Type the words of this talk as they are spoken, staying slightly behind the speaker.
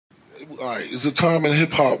Alright, it's a time in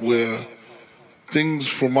hip hop where things,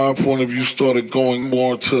 from my point of view, started going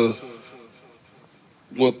more to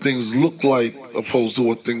what things look like opposed to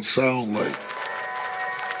what things sound like.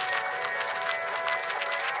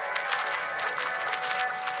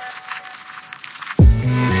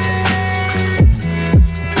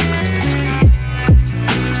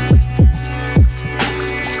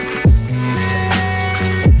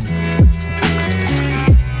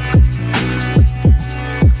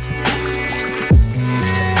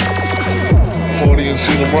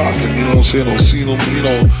 See them rocking, you know what I'm saying? Or see them, you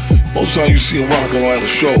know, most time you see them rocking at a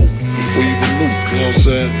show before you even knew, you know what I'm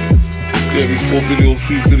saying? Yeah, before video,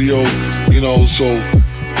 pre-video, you know, so,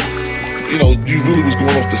 you know, you really was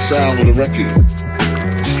going off the sound of the record.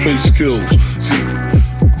 Straight skills. See,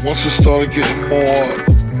 once it started getting more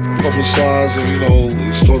publicized and, you know,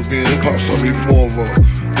 it started being hip-hop, started being more of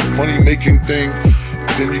a money-making thing,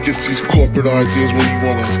 then you get these corporate ideas where you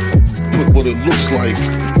want to put what it looks like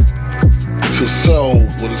to sell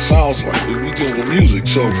what it sounds like. We deal with music,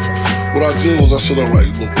 so what I did was I said, alright,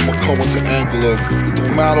 look, I'm gonna come with the angle of, it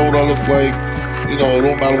don't matter what I look like, you know, it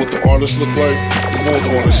don't matter what the artists look like, it's more what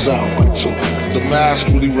the artists sound like. So the mask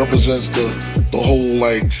really represents the whole,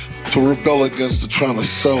 like, to rebel against the trying to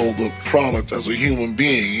sell the product as a human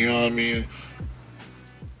being, you know what I mean?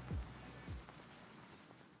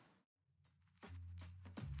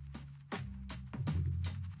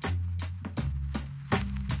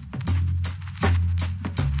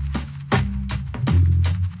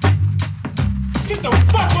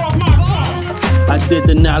 I did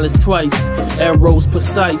the knowledge twice, arrows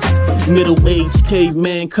precise. Middle-aged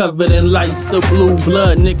caveman covered in lice. A blue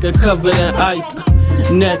blood nigga covered in ice.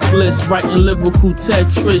 Necklace, writing lyrical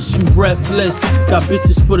Tetris. You breathless, got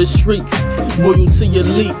bitches for the streets. Royalty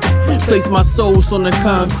elite, place my souls on the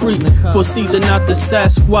concrete. Proceed to knock the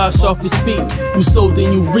Sasquatch off his feet. You sowed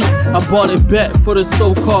and you reap, I bought it back for the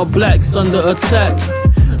so-called blacks under attack.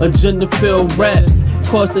 Agenda-filled raps,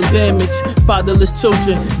 causing damage. Fatherless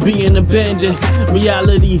children being abandoned.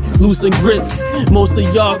 Reality losing grits. Most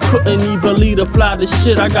of y'all couldn't even lead a fly to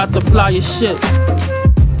shit. I got the flyest shit.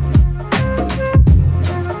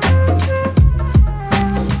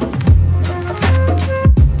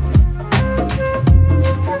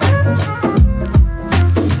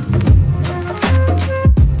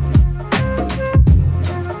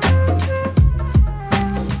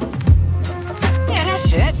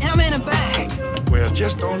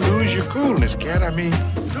 Just don't lose your coolness, cat. I mean,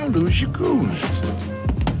 don't lose your coolness.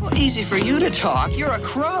 Well, easy for you to talk. You're a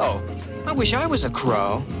crow. I wish I was a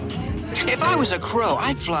crow. If I was a crow,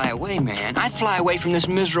 I'd fly away, man. I'd fly away from this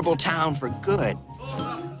miserable town for good.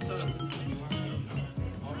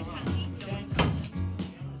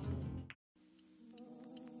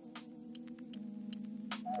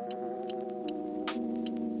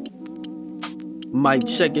 Mike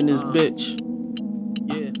checking this bitch.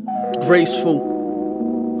 Yeah. Graceful.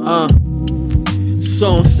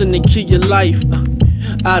 Songs in the key of life.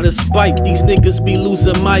 Out of spite, these niggas be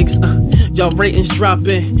losing mics. Y'all ratings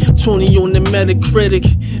dropping, 20 on the Metacritic.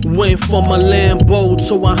 Went from a Lambo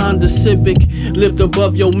to a Honda Civic. Lived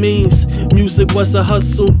above your means, music was a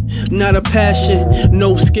hustle, not a passion.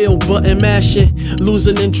 No skill, button mashing,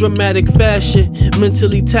 losing in dramatic fashion.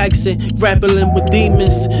 Mentally taxing, grappling with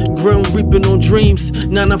demons. Grim reaping on dreams,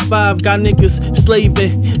 9 to 5 got niggas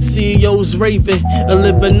slaving. CEOs raving, a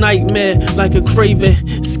living nightmare like a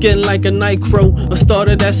craven. Skin like a night crow, a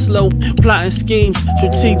starter that slow. Plotting schemes,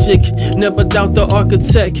 strategic, never doubt the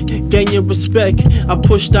architect. Gain your respect, I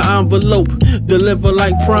push the envelope. Deliver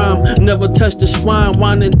like prime, never touch the swine.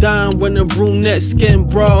 Wine and dine when a brunette skin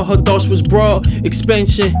broad. Her thoughts was broad,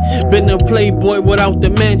 expansion. Been a playboy without the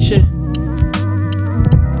mansion.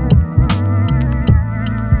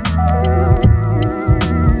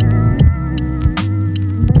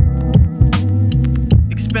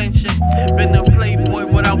 Expansion, been a playboy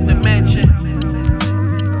without the mansion.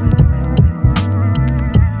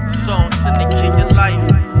 Songs in the key of life.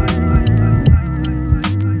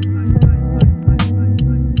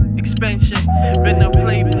 Expansion, been a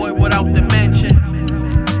playboy without the mansion.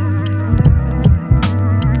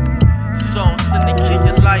 Songs in the key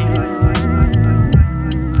of life.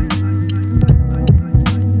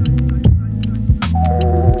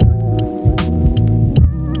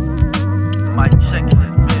 Mike checking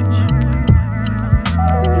this bitch.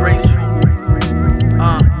 Graceful.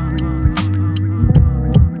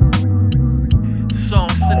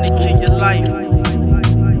 Songs in the key of life.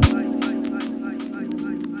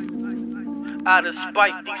 Out of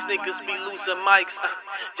spite, these niggas be losing mics.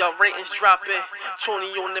 Y'all ratings dropping, 20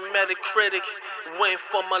 on the Metacritic. Went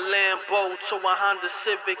from a Lambo to a Honda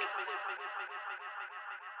Civic.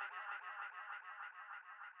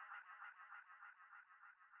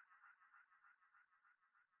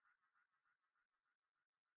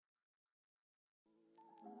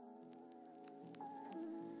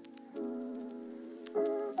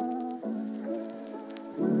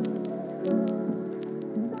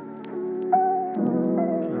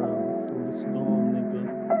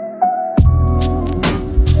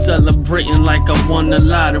 Celebrating like I won the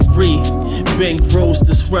lottery. Bank rolls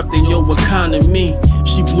disrupting your economy.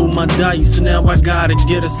 She blew my dice, now I gotta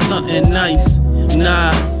get her something nice.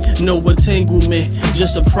 Nah, no entanglement,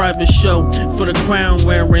 just a private show for the crown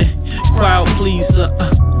wearing crowd pleaser.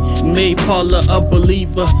 Made Paula a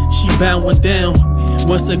believer, she bowing down.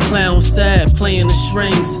 Was a clown sad playing the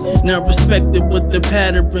strings. Now respected with the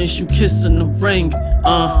patterns, you kissing the ring.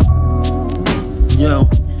 Yo,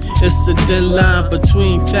 it's a thin line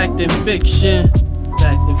between fact and fiction.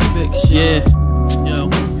 Fact and fiction. Yeah, yo,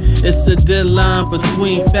 it's a thin line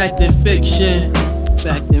between fact and fiction.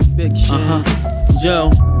 Fact and fiction.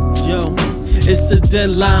 Yo, it's a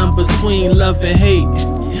thin line between love and hate.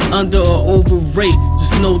 Under or overrate,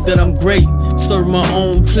 just know that I'm great. Serve my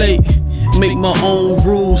own plate, make my own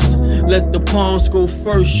rules. Let the pawns go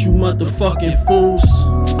first, you motherfucking fools.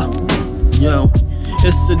 Yo,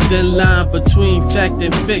 it's a thin line between fact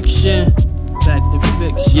and fiction. Fact and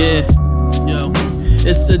fiction. Yeah, yo,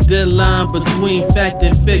 it's a thin line between fact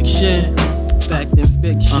and fiction. Fact and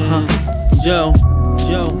fiction. Yo,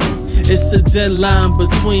 it's a thin line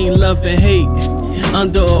between love and hate.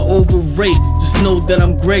 Under or overrate, just know that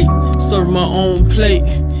I'm great. Serve my own plate,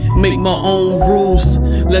 make my own rules.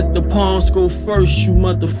 Let the pawns go first, you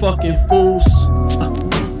motherfucking fools.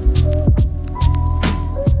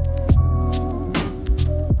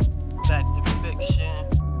 Back to fiction.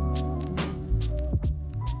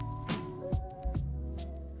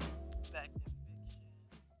 Back to fiction.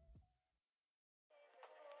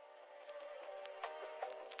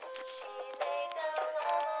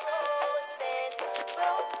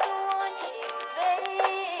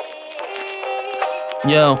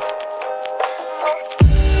 Yo,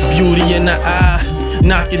 beauty in the eye,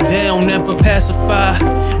 knock it down, never pacify.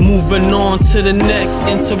 Moving on to the next,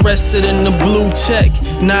 interested in the blue check.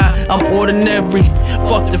 Nah, I'm ordinary,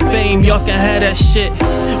 fuck the fame, y'all can have that shit.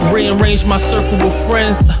 Rearrange my circle of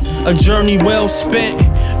friends, a journey well spent.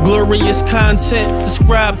 Glorious content,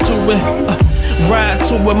 subscribe to it. Ride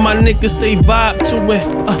to it, my niggas, they vibe to it.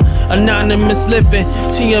 Anonymous living,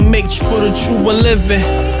 TMH for the true and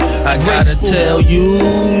living. I gotta tell you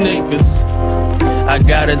niggas, I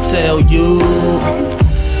gotta tell you,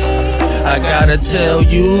 I gotta tell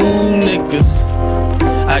you niggas,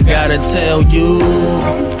 I gotta tell you,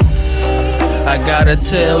 I gotta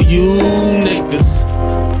tell you niggas,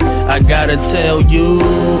 I gotta tell you.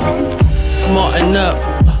 Smarten up,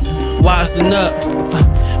 wisen up,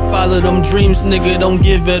 follow them dreams, nigga, don't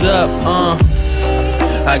give it up.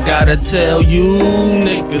 I gotta tell you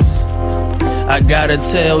niggas, I gotta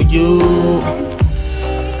tell you,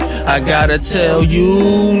 I gotta tell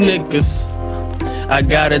you niggas, I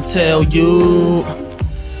gotta tell you,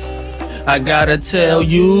 I gotta tell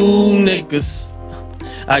you niggas,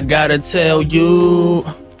 I gotta tell you.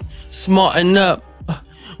 Smarten up,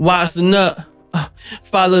 wisen up,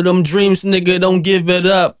 follow them dreams, nigga, don't give it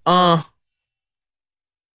up.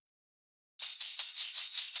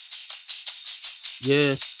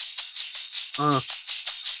 Yeah.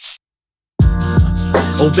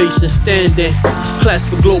 Ovation standing, class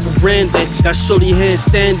for global branding. Got shorty hand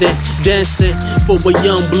standing, dancing for a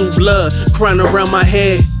young blue blood. Crown around my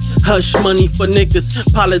head, hush money for niggas.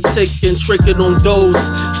 Politicking, tricking on those.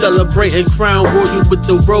 Celebrating crown royal with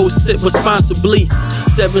the rose. Sit responsibly.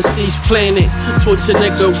 7 Seas planet, torch a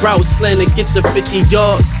nigga route slanted, get the 50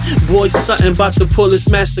 yards. Boy stunting, bout to pull his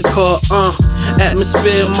MasterCard.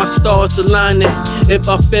 Atmosphere, my stars aligning. If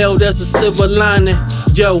I fail, there's a silver lining.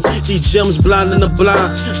 Yo, these gems blinding the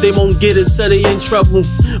blind. They won't get it till they in trouble.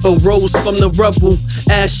 A rose from the rubble,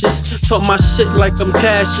 ashes. Talk my shit like I'm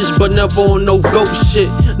Cassius, but never on no ghost shit.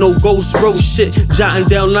 No ghost road shit. Jotting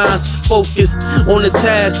down lines, focused on the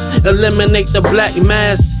task. Eliminate the black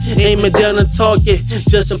mass. Aiming down the target,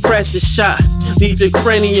 just a practice shot. Leave your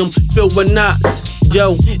cranium filled with knots.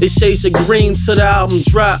 Yo, it shades of green till the album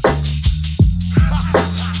drop.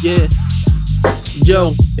 Yeah.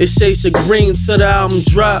 Yo, it shades of green till the album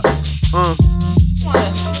drop. Wanna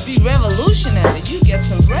be revolutionary, you get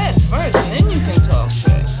some bread first, and then you can